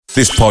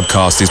This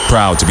podcast is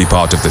proud to be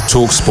part of the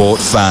TalkSport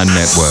Fan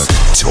Network.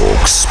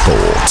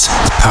 TalkSport.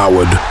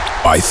 Powered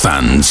by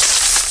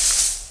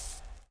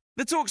fans.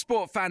 The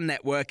TalkSport Fan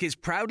Network is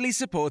proudly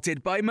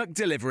supported by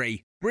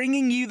McDelivery,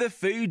 bringing you the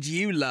food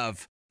you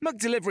love.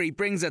 McDelivery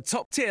brings a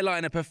top-tier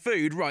lineup of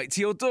food right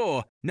to your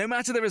door. No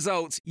matter the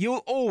result,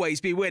 you'll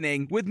always be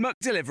winning with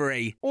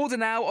McDelivery. Order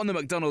now on the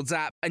McDonald's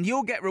app and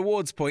you'll get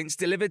rewards points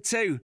delivered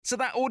too. So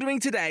that ordering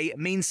today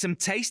means some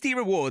tasty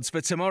rewards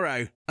for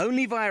tomorrow.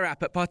 Only via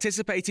app at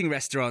participating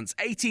restaurants.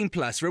 18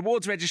 plus.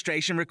 Rewards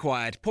registration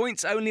required.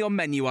 Points only on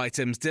menu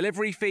items.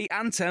 Delivery fee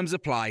and terms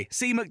apply.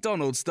 See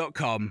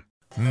mcdonalds.com.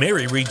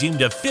 Mary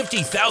redeemed a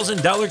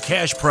 $50,000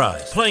 cash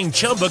prize playing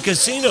Chumba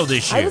Casino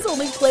this year. I was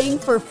only playing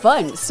for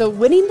fun, so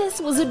winning this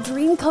was a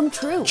dream come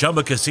true.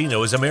 Chumba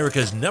Casino is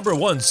America's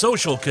 #1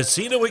 social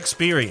casino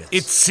experience.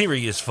 It's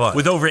serious fun.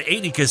 With over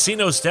 80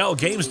 casino-style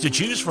games to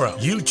choose from,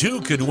 you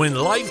too could win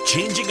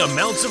life-changing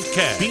amounts of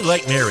cash. Be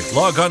like Mary.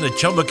 Log on to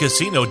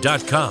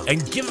ChumbaCasino.com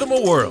and give them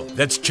a whirl.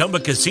 That's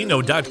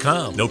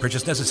ChumbaCasino.com. No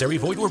purchase necessary.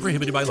 Void or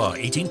prohibited by law.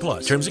 18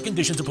 plus. Terms and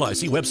conditions apply.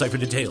 See website for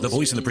details. The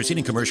voice in the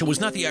preceding commercial was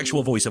not the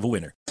actual voice of a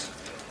winner.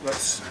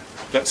 Let's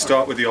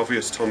start with the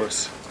obvious,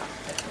 Thomas.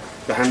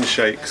 The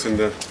handshakes and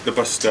the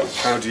bust up.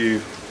 How do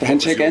you? The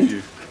handshake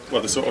end?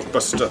 Well, the sort of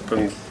bust up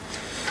and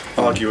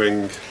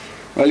arguing.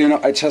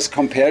 Well, I just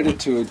compared it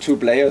to two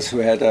players who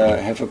have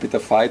a bit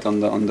of fight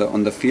on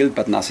the field,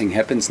 but nothing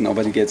happens.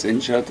 Nobody gets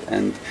injured,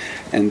 and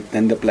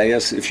then the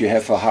players, if you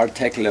have a hard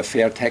tackle, a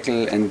fair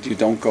tackle, and you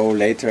don't go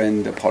later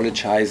and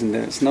apologize, and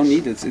there's no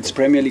need. It's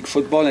Premier League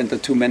football, and the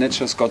two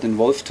managers got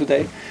involved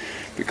today,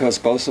 because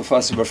both of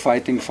us were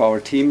fighting for our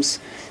teams,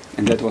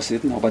 and that was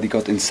it. Nobody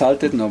got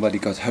insulted, nobody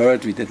got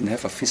hurt, we didn't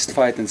have a fist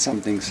fight and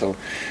something. So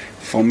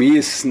for me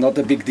it's not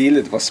a big deal.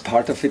 It was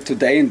part of it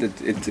today, and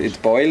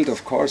it boiled,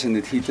 of course, and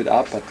it heated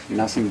up, but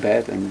nothing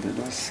bad. And it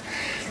was,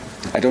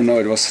 I don't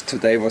know,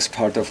 today was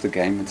part of the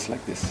game. It's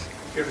like this.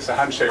 It was a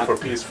handshake for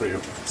peace for you.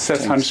 It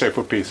says handshake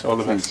for peace, all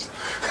the best.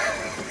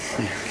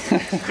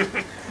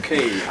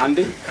 Okay,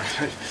 Andy?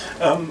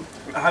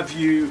 Have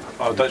you,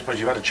 I don't suppose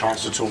you've had a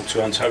chance to talk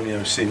to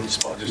Antonio since,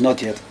 but just,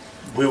 not yet.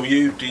 Will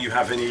you? Do you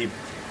have any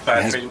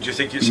bad feeling? Do you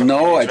think it's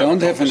No, I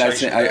don't have,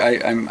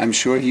 and I'm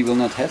sure he will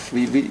not have.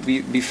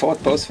 We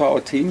fought both for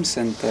our teams,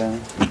 and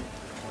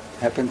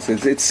happens.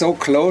 It's so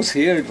close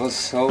here. It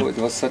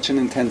was such an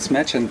intense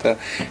match, and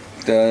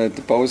the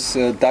both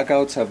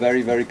dugouts are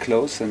very, very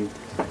close, and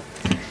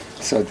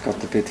so it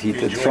got a bit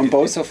heated from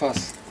both of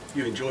us.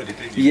 You enjoyed it,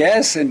 did you?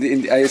 Yes, and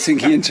I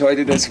think he enjoyed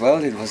it as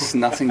well. It was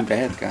nothing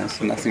bad, guys,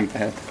 nothing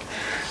bad.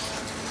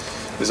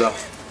 So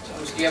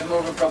do you have more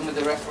of a problem with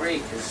the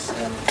referee?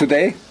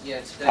 Today?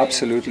 Yeah, today.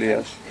 Absolutely,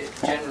 yes.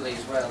 Generally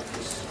as well,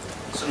 because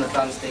some of the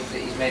fans think that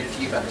he's made a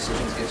few bad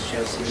decisions against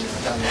Chelsea.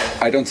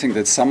 I don't think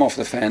that some of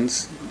the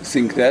fans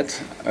think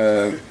that.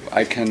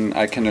 I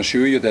can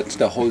assure you that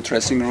the whole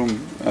dressing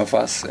room of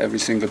us, every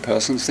single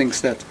person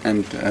thinks that,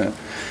 and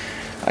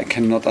I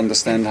cannot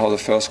understand how the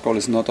first goal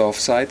is not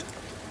offside.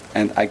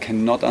 And I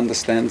cannot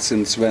understand,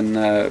 since when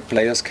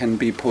players can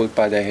be pulled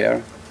by their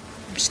hair,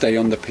 stay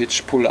on the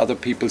pitch, pull other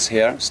people's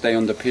hair, stay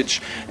on the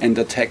pitch, and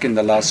attack in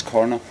the last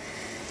corner.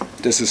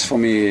 This is for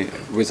me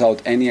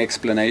without any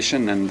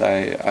explanation, and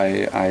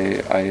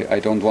I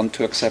don't want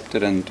to accept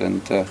it. And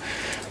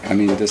I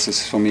mean, this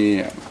is for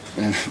me.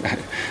 I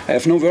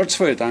have no words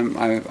for it.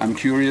 I'm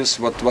curious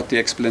what the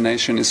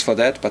explanation is for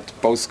that. But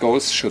both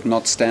goals should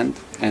not stand,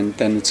 and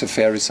then it's a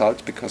fair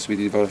result because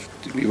we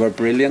were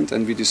brilliant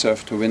and we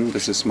deserve to win.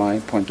 This is my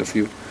point of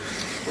view.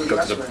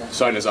 Go to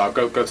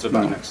the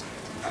back next.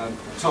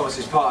 Thomas,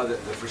 is part of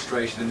the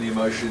frustration and the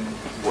emotion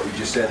what you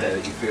just said there,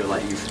 that you feel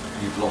like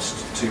you've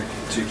lost two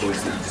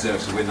points that you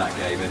deserve to win that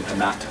game, and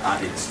that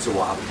added to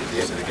what happened at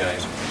the end of the game?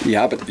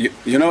 Yeah, but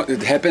you know,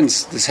 it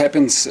happens. This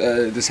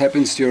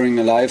happens during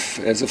a life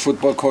as a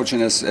football coach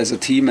and as a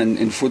team, and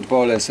in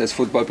football as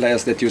football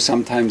players, that you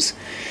sometimes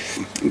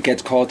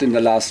get caught in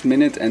the last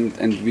minute, and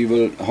we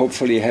will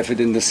hopefully have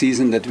it in the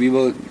season that we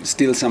will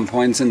steal some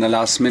points in the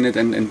last minute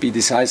and be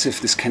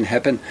decisive. This can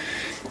happen,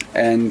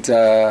 and.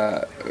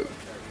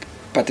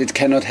 But it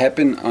cannot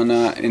happen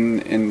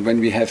when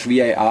we have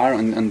VAR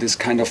on this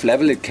kind of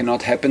level. It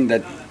cannot happen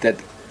that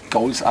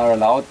goals are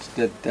allowed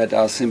that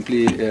are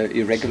simply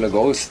irregular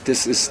goals.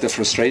 This is the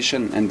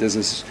frustration, and this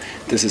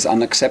is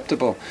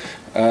unacceptable.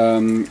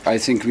 I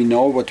think we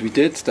know what we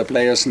did. The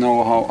players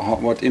know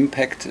what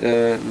impact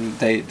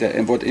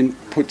what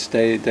input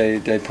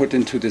they put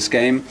into this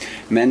game,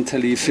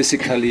 mentally,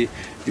 physically.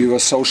 We were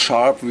so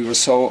sharp. We were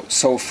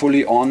so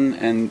fully on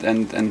and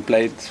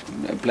played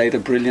a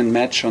brilliant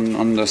match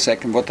on the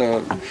second.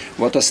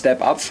 What a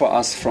step up for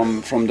us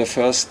from the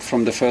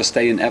first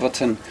day in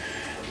Everton.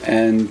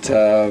 And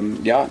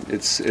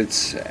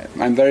it's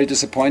I'm very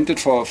disappointed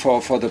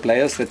for the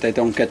players that they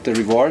don't get the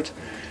reward,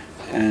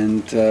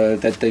 and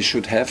that they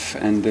should have,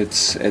 and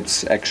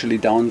it's actually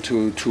down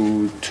to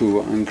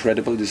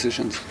incredible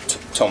decisions.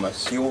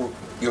 Thomas,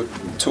 you're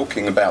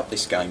talking about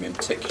this game in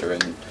particular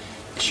and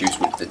issues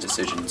with the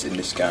decisions in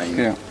this game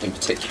in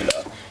particular.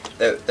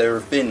 there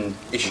have been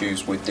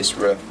issues with this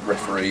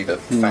referee that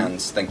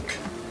fans think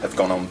have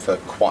gone on for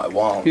quite a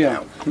while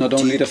now. Not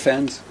only the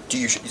fans.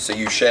 So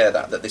you share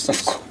that this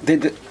is...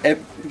 The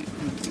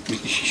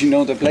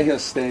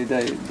players,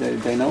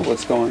 they know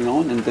what's going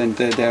on, and then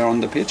they're on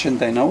the pitch and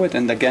they know it,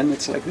 and again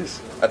it's like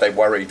this. Are they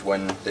worried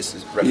when this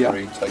is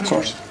referee takes place? Of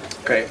course.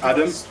 Okay,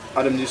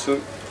 Adam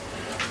Newsom.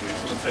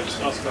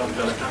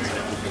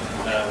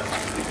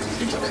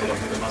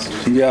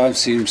 Yeah, it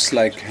seems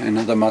like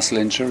another muscle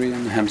injury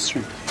and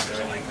hamstring.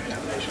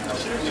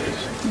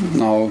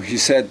 No, he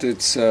said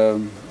it's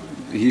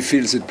he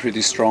feels it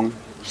pretty strong,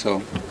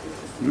 so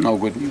no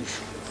good news.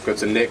 Go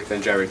to Nick,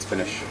 then Jerry to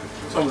finish.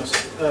 Thomas,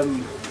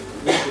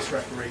 with this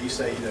referee, you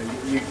say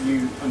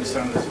you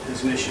understand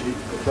there's an issue,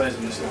 the players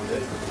understand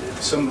it.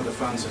 Some of the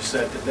fans have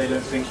said that they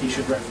don't think he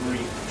should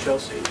referee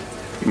Chelsea.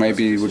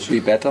 Maybe it would be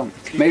better.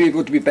 Maybe it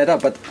would be better,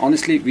 but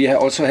honestly, we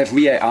also have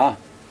VAR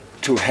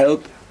to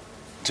help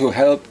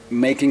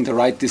making the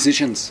right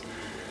decisions.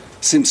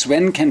 Since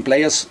when can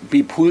players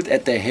be pulled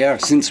at their hair?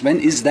 Since when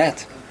is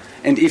that?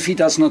 And if he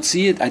does not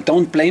see it, I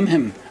don't blame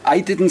him. I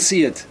didn't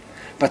see it.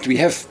 But we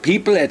have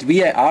people at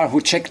VAR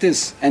who check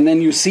this, and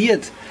then you see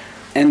it,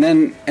 and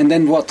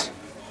then what?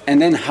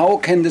 And then how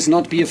can this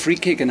not be a free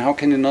kick, and how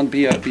can it not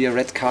be a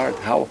red card?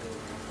 How?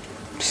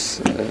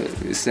 Is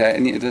there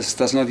any? This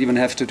does not even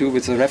have to do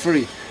with the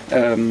referee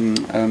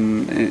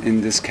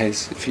in this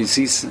case. If he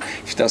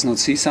does not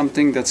see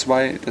something, that's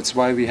why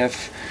we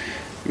have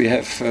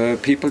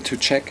people to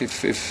check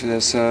if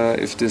there's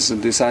a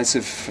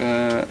decisive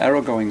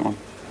error going on.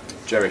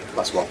 Jerry,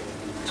 last one.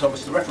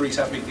 Thomas, the referees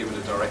have been given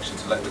a direction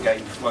to let the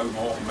game flow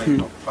more and maybe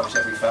not punish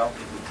every foul.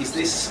 Is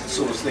this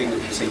sort of thing that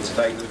we see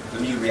today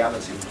the new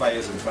reality?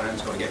 Players and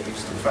fans got to get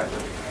used to the fact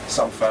that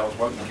some fouls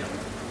won't be given.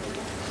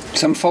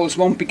 Some fouls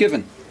won't be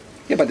given.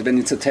 Yeah, but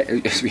when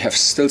we have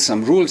still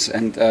some rules,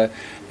 and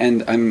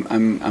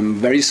I'm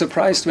very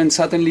surprised when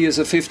suddenly is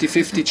a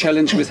 50-50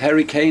 challenge with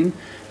Harry Kane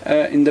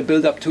in the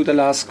build-up to the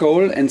last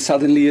goal, and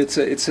suddenly it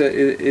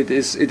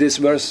is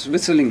worth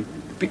whistling,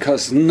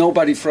 because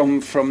nobody from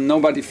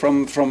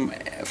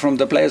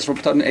the players from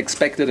Tottenham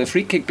expected a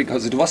free kick,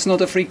 because it was not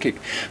a free kick,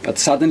 but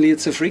suddenly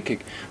it's a free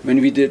kick.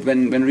 When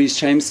Reece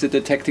James did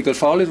the tactical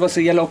foul, it was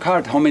a yellow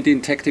card. How many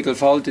tactical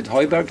foul did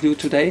Højbjerg do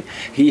today?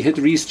 He hit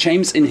Reece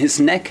James in his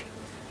neck,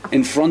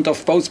 in front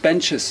of both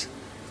benches.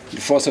 The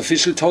fourth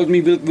official told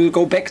me we'll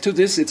go back to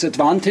this. It's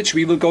advantage.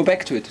 We will go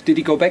back to it. Did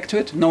he go back to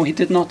it? No, he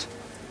did not.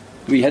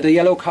 We had a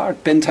yellow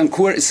card.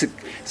 Bentancur is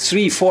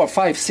 3, 4,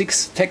 5,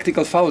 6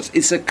 tactical fouls.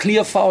 It's a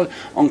clear foul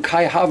on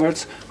Kai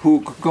Havertz,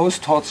 who goes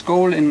towards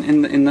goal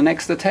in the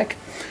next attack.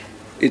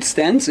 It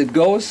stands, it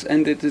goes,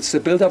 and it's a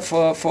build-up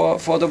for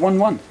the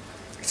 1-1.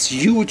 It's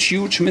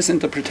huge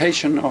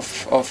misinterpretation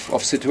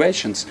of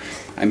situations.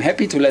 I'm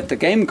happy to let the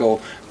game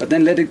go, but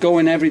then let it go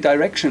in every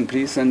direction,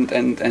 please, and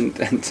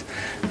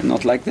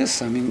not like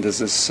this. I mean,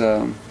 this is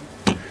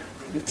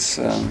it's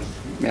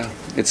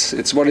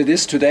what it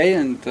is today,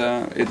 and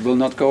it will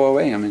not go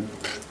away. I mean,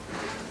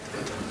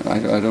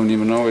 I don't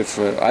even know if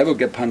I will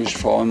get punished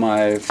for all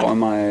my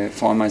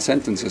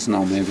sentences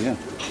now. Maybe, yeah.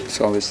 It's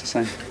always the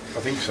same. I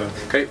think so.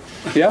 Okay.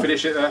 Yeah.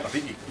 Finish it there. I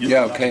think you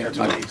okay.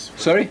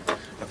 Sorry.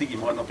 I think you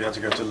might not be able to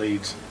go to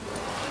Leeds.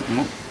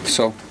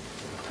 So,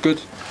 good.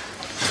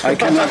 I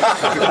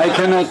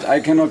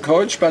cannot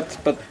coach, but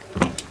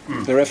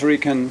the referee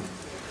can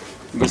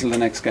whistle the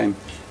next game.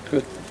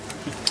 Good.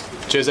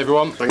 Cheers,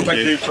 everyone. Thank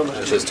you.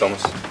 Thomas. Cheers,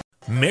 Thomas.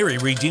 Mary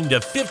redeemed a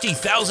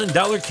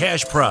 $50,000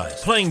 cash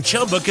prize playing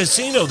Chumba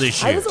Casino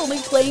this year. I was only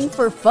playing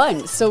for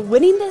fun, so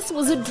winning this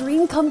was a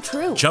dream come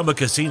true. Chumba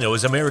Casino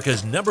is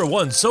America's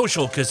 #1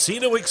 social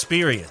casino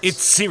experience.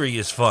 It's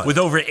serious fun. With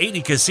over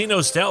 80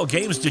 casino-style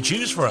games to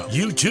choose from,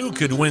 you too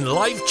could win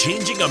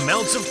life-changing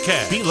amounts of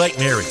cash. Be like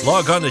Mary.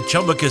 Log on to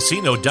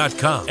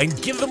ChumbaCasino.com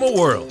and give them a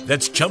whirl.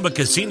 That's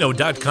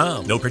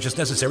ChumbaCasino.com. No purchase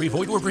necessary.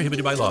 Void where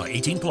prohibited by law.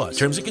 18 plus.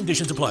 Terms and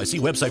conditions apply. See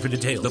website for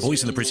details. The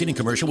voice in the preceding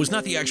commercial was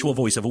not the actual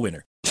voice of a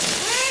winner.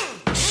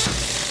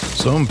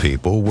 Some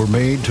people were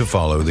made to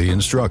follow the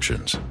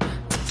instructions.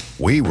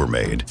 We were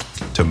made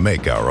to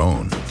make our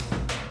own.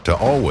 To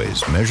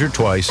always measure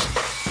twice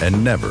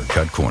and never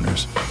cut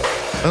corners.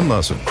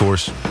 Unless, of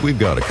course, we've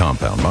got a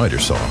compound miter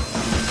saw.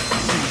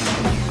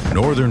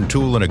 Northern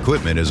Tool and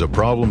Equipment is a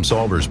problem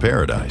solver's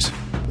paradise.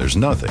 There's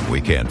nothing we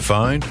can't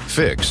find,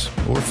 fix,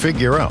 or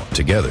figure out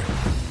together.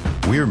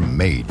 We're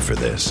made for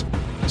this.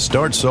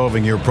 Start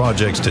solving your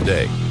projects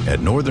today at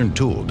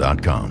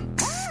northerntool.com.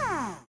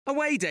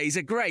 Away days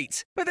are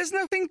great, but there's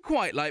nothing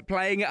quite like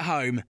playing at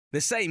home. The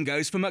same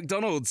goes for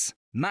McDonald's.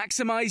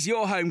 Maximise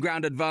your home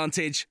ground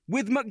advantage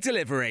with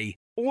McDelivery.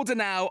 Order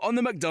now on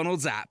the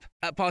McDonald's app.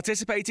 At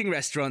participating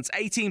restaurants,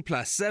 18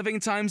 plus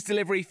serving times,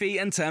 delivery fee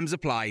and terms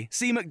apply.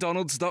 See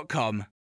mcdonalds.com.